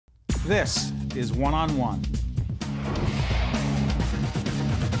This is One-on-One.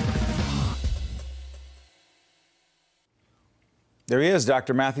 There he is,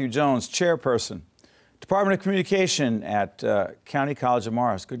 Dr. Matthew Jones, chairperson, Department of Communication at County College of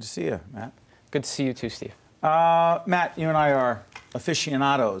Morris. Good to see you, Matt. Good to see you too, Steve. Matt, you and I are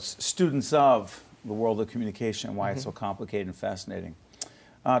aficionados, students of the world of communication and why it's so complicated and fascinating.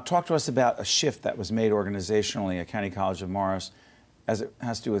 Talk to us about a shift that was made organizationally at County College of Morris as it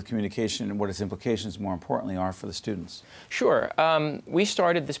has to do with communication and what its implications, more importantly, are for the students. Sure. We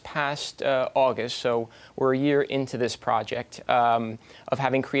started this past August, so we're a year into this project of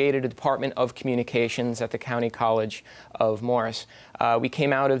having created a Department of Communications at the County College of Morris. We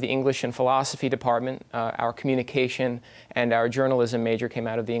came out of the English and Philosophy Department. Our communication and our journalism major came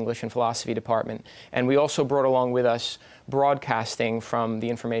out of the English and Philosophy Department. And we also brought along with us broadcasting from the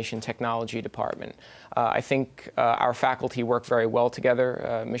Information Technology Department. I think our faculty worked very well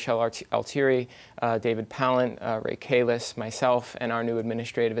together. Michelle Altieri, David Pallant, Ray Kalis, myself, and our new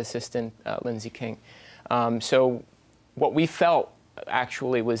administrative assistant, Lindsay King. So what we felt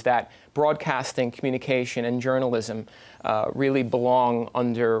actually was that broadcasting, communication, and journalism really belong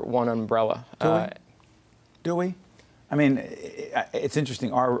under one umbrella. Do we? I mean, it's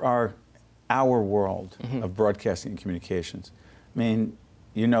interesting. Our world of broadcasting and communications. I mean,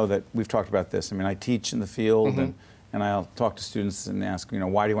 you know that we've talked about this. I mean, I teach in the field, and I'll talk to students and ask, you know,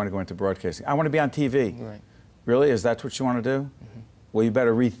 why do you want to go into broadcasting? I want to be on TV. Right. Really? Is that what you want to do? Well, you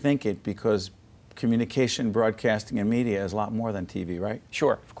better rethink it, because communication, broadcasting, and media is a lot more than TV, right?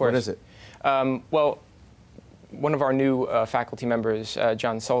 Sure, of course. What is it? Well, one of our new faculty members,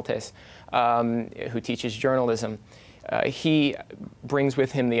 John Soltes, who teaches journalism, he brings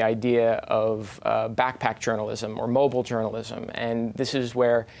with him the idea of backpack journalism or mobile journalism. And this is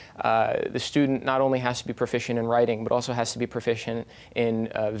where the student not only has to be proficient in writing, but also has to be proficient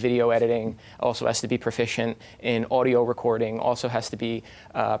in video editing, also has to be proficient in audio recording, also has to be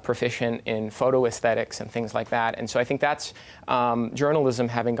proficient in photo aesthetics and things like that. And so I think that's journalism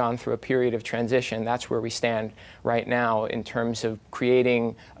having gone through a period of transition. That's where we stand right now in terms of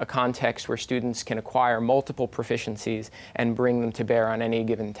creating a context where students can acquire multiple proficiencies and bring them to bear on any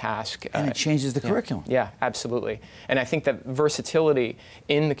given task. And it changes the curriculum. Yeah, absolutely. And I think that versatility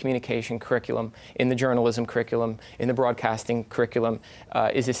in the communication curriculum, in the journalism curriculum, in the broadcasting curriculum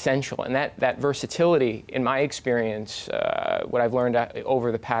is essential. And that versatility, in my experience, what I've learned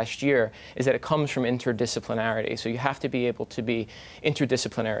over the past year, is that it comes from interdisciplinarity. So you have to be able to be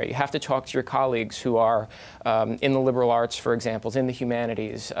interdisciplinary. You have to talk to your colleagues who are in the liberal arts, for example, in the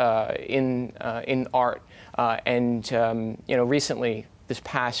humanities, in art, and you know, recently, this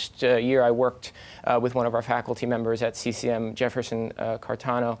past year, I worked with one of our faculty members at CCM, Jefferson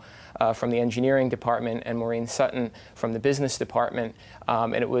Cartano, from the engineering department, and Maureen Sutton from the business department.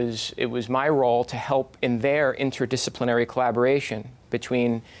 And it was my role to help in their interdisciplinary collaboration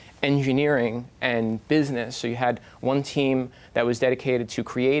between engineering and business. So you had one team that was dedicated to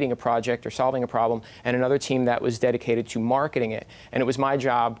creating a project or solving a problem, and another team that was dedicated to marketing it. And it was my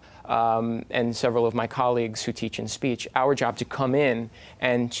job, and several of my colleagues who teach in speech, our job to come in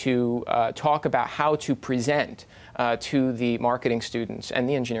and to talk about how to present to the marketing students and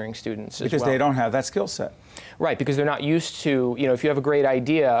the engineering students as well. Because they don't have that skill set. Right, because they're not used to, you know, if you have a great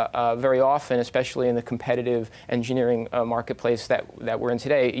idea, very often, especially in the competitive engineering marketplace that we're in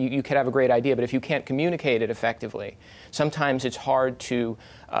today, you could have a great idea, but if you can't communicate it effectively, sometimes it's hard to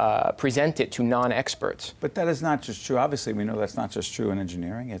present it to non-experts. But that is not just true. Obviously, we know that's not just true in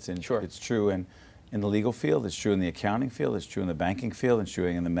engineering. It's true in the legal field, it's true in the accounting field, it's true in the banking field, it's true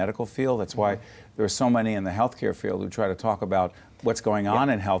in the medical field. That's why there are so many in the healthcare field who try to talk about what's going on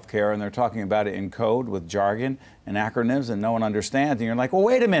in healthcare, and they're talking about it in code with jargon and acronyms, and no one understands. And you're like, well,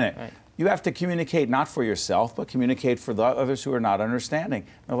 wait a minute. Right. You have to communicate not for yourself, but communicate for the others who are not understanding.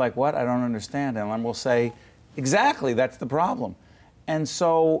 They're like, what? I don't understand. And we'll say, exactly, that's the problem. And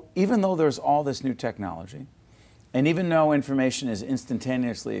so even though there's all this new technology, and even though information is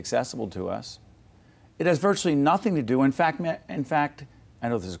instantaneously accessible to us, it has virtually nothing to do. In fact, I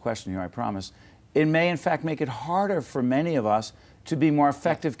know there's a question here, I promise. It may, in fact, make it harder for many of us to be more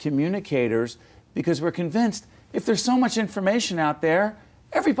effective communicators, because we're convinced if there's so much information out there,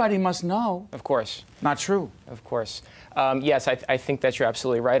 everybody must know. Of course. Not true. Of course. Yes, I think that you're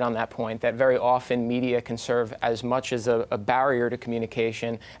absolutely right on that point, that very often media can serve as much as a barrier to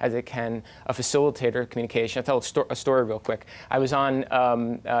communication as it can a facilitator of communication. I'll tell a story real quick. I was on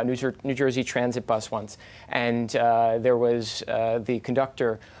New Jersey transit bus once, and there was the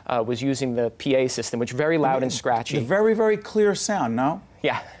conductor was using the PA system, which is very loud and scratchy. The very, very clear sound, no?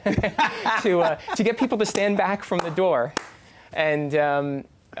 Yeah. To get people to stand back from the door. And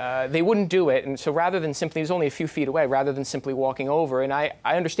they wouldn't do it, and so rather than simply, it was only a few feet away, rather than simply walking over, and I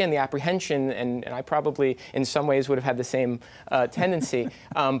understand the apprehension, and I probably in some ways would have had the same tendency,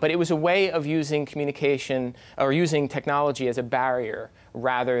 but it was a way of using communication, or using technology as a barrier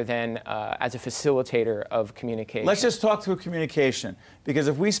rather than as a facilitator of communication. Let's just talk through communication, because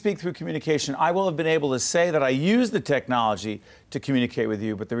if we speak through communication, I will have been able to say that I use the technology to communicate with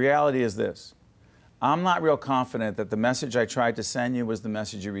you, but the reality is this. I'm not real confident that the message I tried to send you was the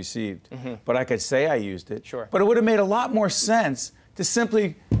message you received. But I could say I used it. Sure. But it would have made a lot more sense to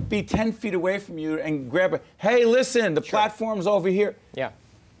simply be 10 feet away from you and grab it. Hey, listen, the platform's over here. Yeah.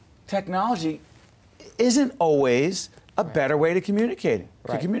 Technology isn't always a better way to communicate.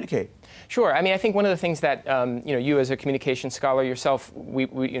 Sure. I mean, I think one of the things that you as a communication scholar yourself, we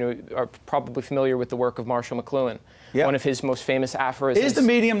are probably familiar with the work of Marshall McLuhan. Yep. One of his most famous aphorisms. Is the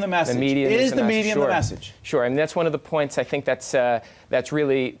medium the message? The medium is the medium sure. the message? Sure. I mean, that's one of the points I think that's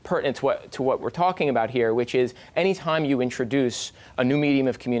really pertinent to what we're talking about here, which is anytime you introduce a new medium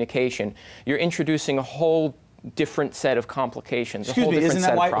of communication, you're introducing a whole different set of complications. Excuse me, isn't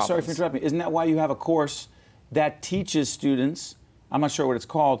that why? Sorry for interrupting. Isn't that why you have a course that teaches students? I'm not sure what it's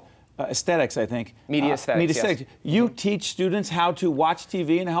called. Aesthetics, I think. Media aesthetics. Media aesthetics. Yes. You teach students how to watch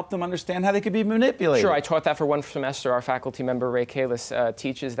TV and help them understand how they could be manipulated. Sure, I taught that for one semester. Our faculty member Ray Kalis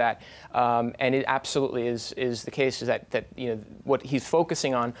teaches that, and it absolutely is the case. Is that what he's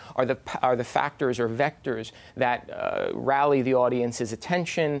focusing on are the factors or vectors that rally the audience's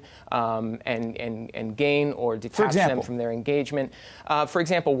attention and gain or detach them from their engagement. For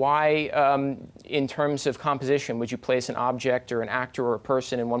example, why, in terms of composition, would you place an object or an actor or a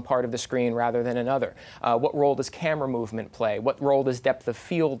person in one part of the screen rather than another? What role does camera movement play? What role does depth of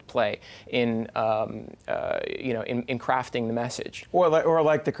field play in in crafting the message? Or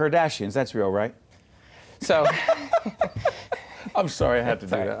like the Kardashians, that's real, right? So, I'm sorry I had to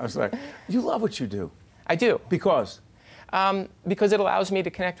do that. I'm sorry. You love what you do. I do. Because? Because it allows me to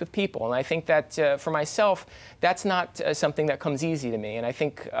connect with people, and I think that for myself, that's not something that comes easy to me. And I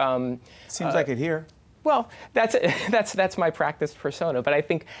think seems like it here. Well, that's my practice persona, but I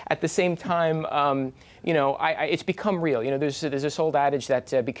think at the same time, it's become real. There's this old adage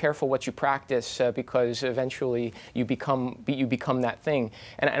that be careful what you practice because eventually you become that thing.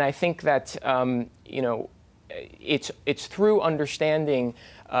 And I think that it's through understanding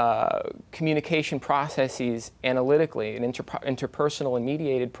communication processes analytically and interpersonal and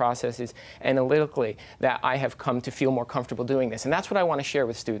mediated processes analytically that I have come to feel more comfortable doing this. And that's what I want to share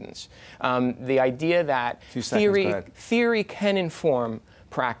with students. The idea that theory can inform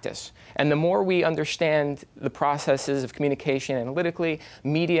practice. And the more we understand the processes of communication analytically,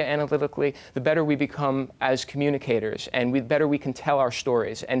 media analytically, the better we become as communicators, and the better we can tell our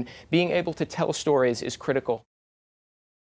stories. And being able to tell stories is critical.